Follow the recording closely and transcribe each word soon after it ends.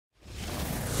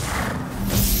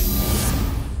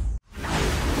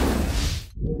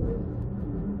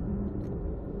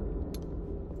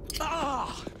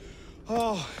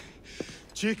Oh,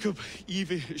 Jacob,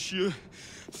 Evie, it's you.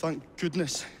 Thank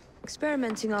goodness.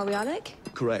 Experimenting, are we, Alec?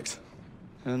 Correct.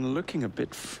 And looking a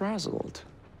bit frazzled.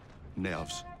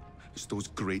 Nerves. It's those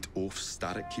great oafs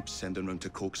Static keeps sending round to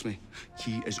coax me.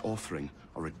 He is offering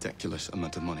a ridiculous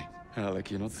amount of money.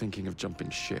 Alec, you're not thinking of jumping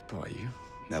ship, are you?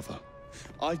 Never.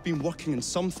 I've been working on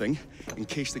something in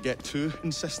case they get too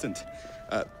insistent.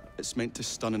 It's meant to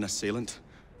stun an assailant,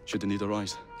 should the need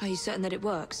arise. Are you certain that it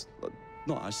works?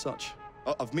 Not as such.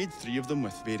 I've made 3 of them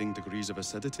with varying degrees of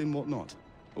acidity and whatnot.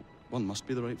 Oh, one must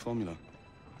be the right formula.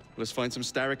 Let's find some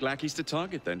Starrick lackeys to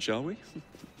target then, shall we?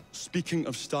 Speaking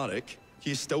of Starrick, he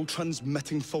is still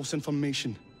transmitting false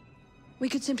information. We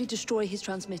could simply destroy his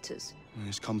transmitters.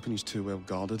 His company's too well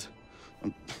guarded.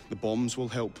 The bombs will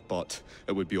help, but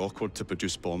it would be awkward to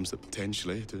produce bombs that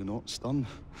potentially do not stun.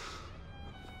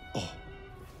 Oh,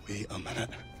 wait a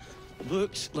minute.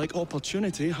 Looks like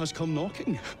opportunity has come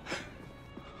knocking.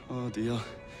 Oh dear,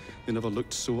 they never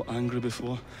looked so angry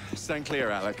before. Stand clear,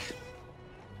 Alec.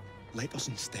 Let us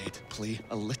instead play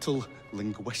a little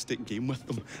linguistic game with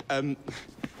them.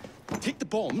 Take the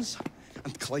bombs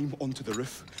and climb onto the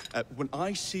roof. When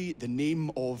I say the name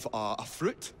of a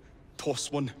fruit,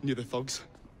 toss one near the thugs.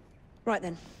 Right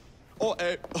then. Oh,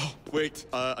 wait,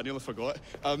 I nearly forgot.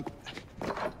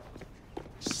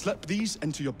 Slip these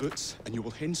into your boots, and you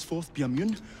will henceforth be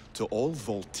immune to all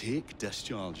voltaic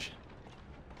discharge.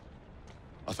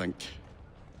 I think.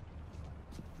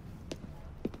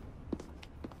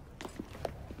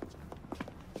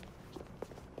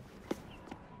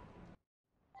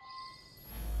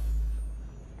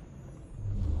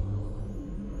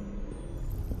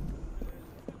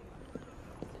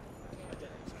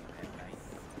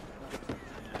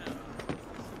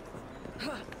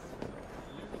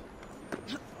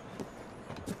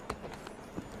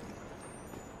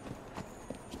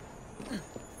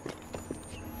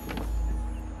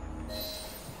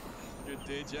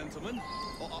 Gentlemen,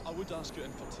 I would ask you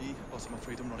in for tea, but I'm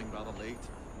afraid I'm running rather late.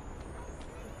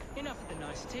 Enough of the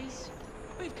niceties.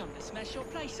 We've come to smash your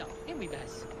place up, ain't we,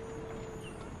 Baz?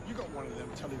 You got one of them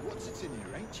telly what's it's in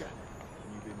here, ain't ya?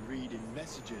 And you've been reading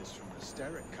messages from the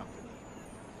Starrick Company.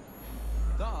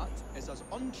 That is as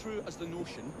untrue as the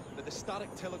notion that the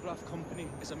Starrick Telegraph Company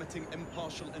is emitting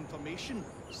impartial information,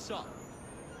 sir.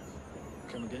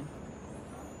 Come again?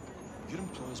 Your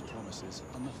employer's promises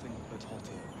are nothing but hot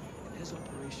air. His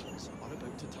operations are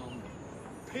about to turn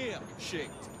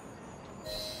pear-shaped.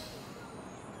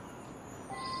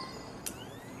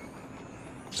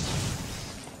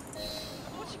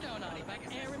 What's going on, back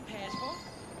air and pears for?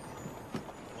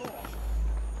 Oh,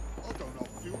 I don't know,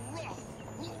 feel rough.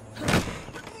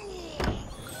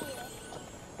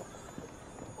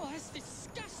 Oh, that's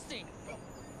disgusting.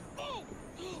 Oh!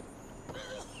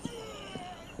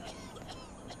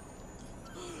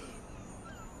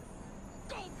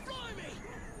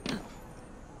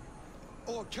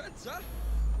 Oh, kids, eh?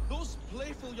 Those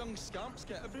playful young scamps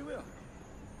get everywhere.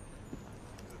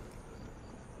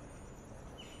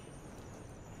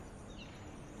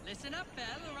 Listen up, Belle,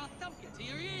 or I'll thump you till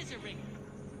your ears are ringing.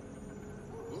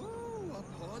 Oh, a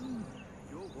pun.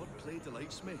 Your wordplay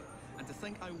delights me. And to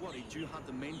think I worried you had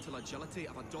the mental agility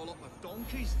of a dollop of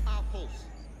donkey's apples.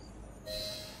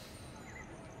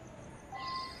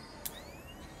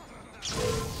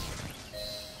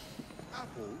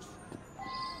 Apples?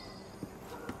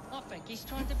 I think he's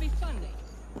trying to be funny.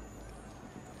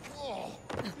 Oh,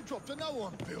 you dropped a no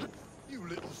on Bill. You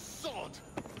little sod.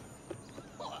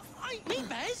 Oh, ain't me,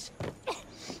 Baz.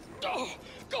 Oh,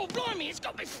 God blimey, it's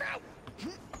got me throat.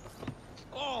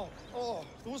 Oh,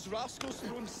 those rascals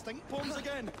throwing stink bombs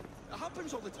again. It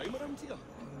happens all the time around here.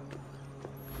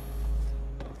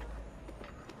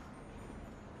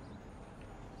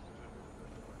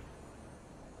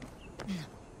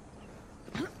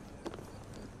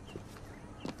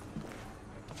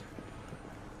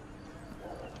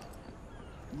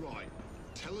 Right.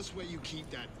 Tell us where you keep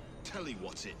that telly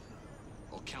what's it.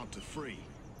 I'll count to 3.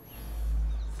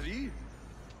 3?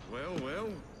 Well,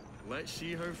 let's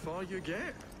see how far you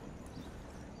get.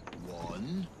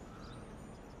 1.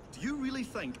 Do you really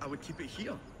think I would keep it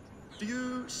here? Do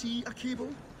you see a cable?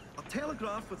 A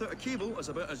telegraph without a cable is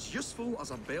about as useful as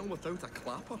a bell without a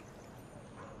clapper.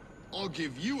 I'll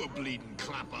give you a bleeding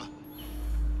clapper.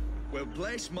 Well,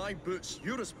 bless my boots,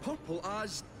 you're as purple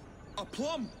as a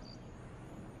plum.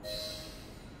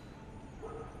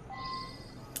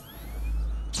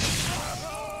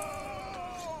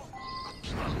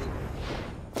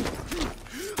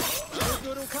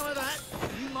 Good'll come of that.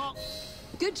 You mock.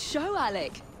 Good show,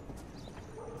 Alec.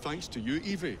 Thanks to you,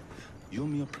 Evie. Your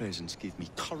mere presence gave me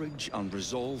courage and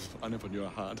resolve I never knew I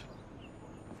had.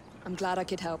 I'm glad I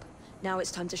could help. Now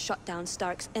it's time to shut down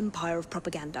Starrick's empire of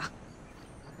propaganda.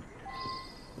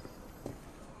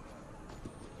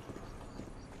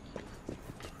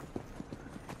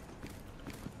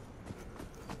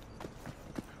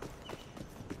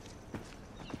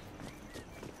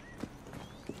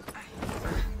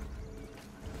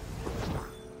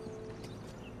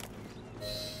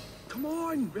 Come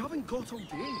on, we haven't got all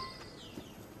day.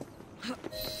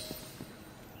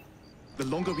 The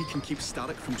longer we can keep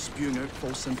Starrick from spewing out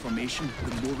false information,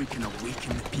 the more we can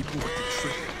awaken the people with the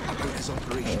truth about his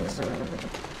operations.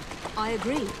 I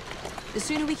agree. The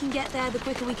sooner we can get there, the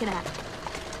quicker we can act.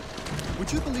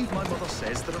 Would you believe my mother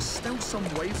says there are still some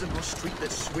wives in her street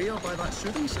that swear by that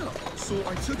soothing syrup? So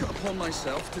I took it upon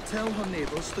myself to tell her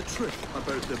neighbours the truth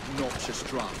about the obnoxious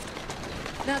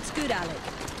draft. That's good, Alec.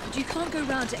 But you can't go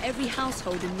round to every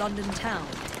household in London town.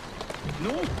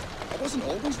 No, I wasn't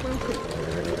always welcome.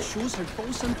 It shows how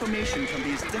false information can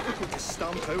be as difficult to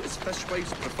stamp out as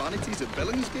fishwives' profanities at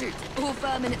Billingsgate. Or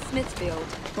vermin at Smithfield.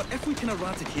 But if we can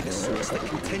eradicate the source that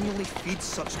continually feeds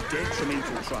such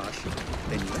detrimental trash,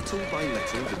 then little by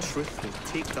little the truth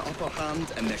will take the upper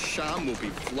hand and the sham will be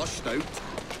flushed out.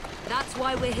 That's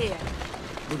why we're here.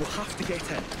 We will have to get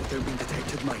in without being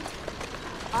detected, mind.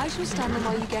 I shall stand them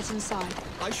while you get inside.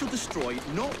 I shall destroy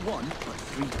not one, but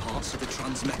 3 parts of the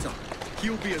transmitter.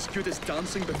 He'll be as good as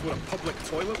dancing before a public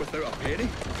toilet without a penny.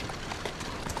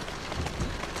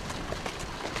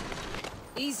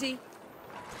 Easy.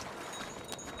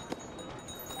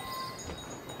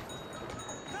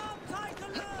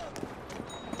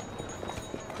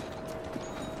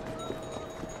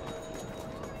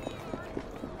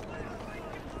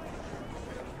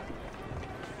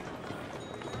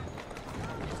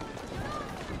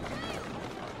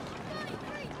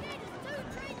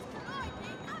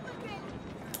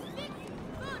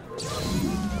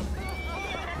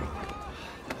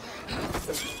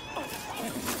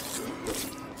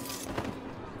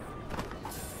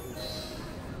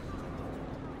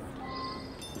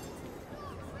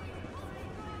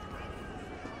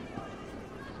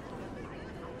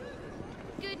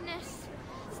 Goodness,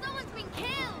 someone's been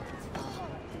killed!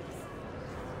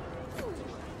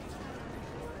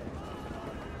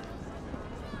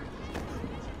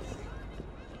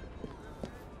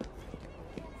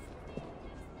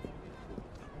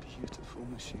 Beautiful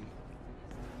machine.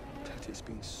 But it's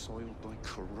been soiled by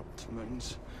corrupt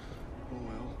minds. Oh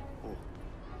well. Oh,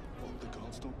 hope the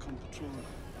guards don't come patrolling.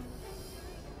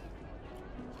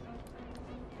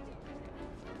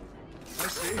 I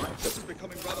say, this is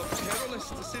becoming rather perilous,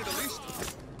 to say the least.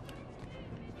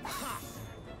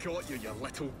 Got you, you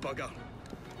little bugger.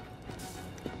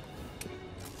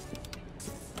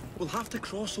 We'll have to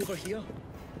cross over here.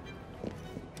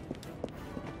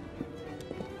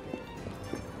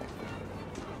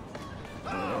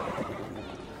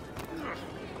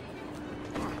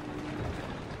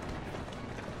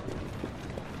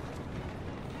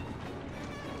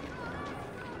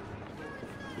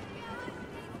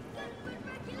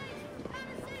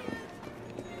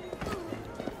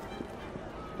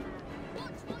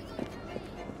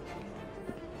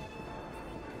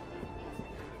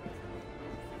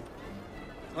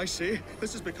 I say,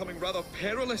 this is becoming rather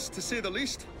perilous, to say the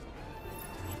least.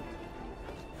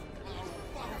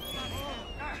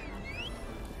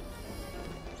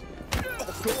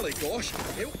 Oh, golly gosh,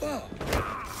 help that!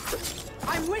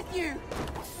 I'm with you!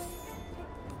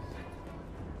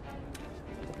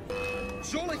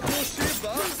 Jolly close save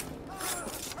that!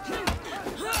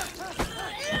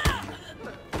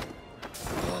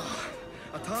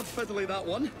 A tad fiddly that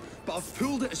one, but I've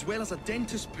pulled it as well as a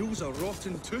dentist pulls a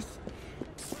rotten tooth.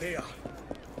 There.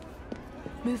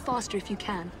 Move faster if you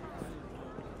can.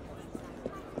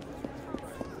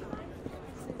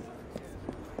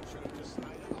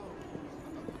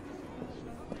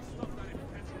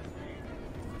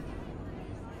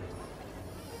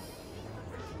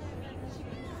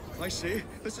 I say,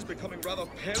 this is becoming rather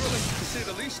perilous, to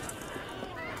say the least.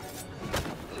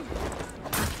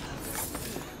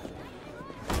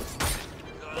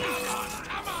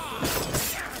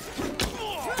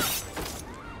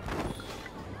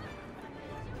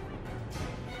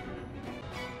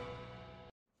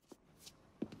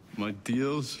 My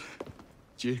dears,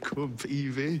 Jacob,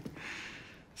 Evie,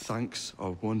 thanks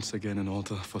are once again in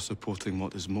order for supporting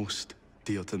what is most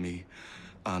dear to me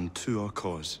and to our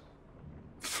cause,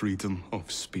 freedom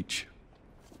of speech.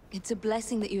 It's a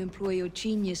blessing that you employ your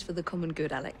genius for the common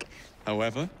good, Alec.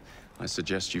 However, I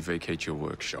suggest you vacate your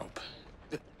workshop.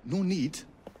 No need.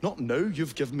 Not now.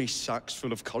 You've given me sacks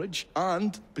full of courage.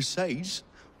 And besides,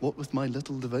 what with my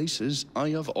little devices, I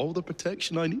have all the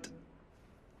protection I need.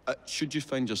 Should you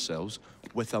find yourselves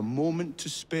with a moment to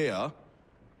spare,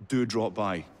 do drop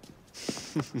by.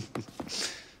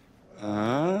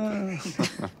 Ah.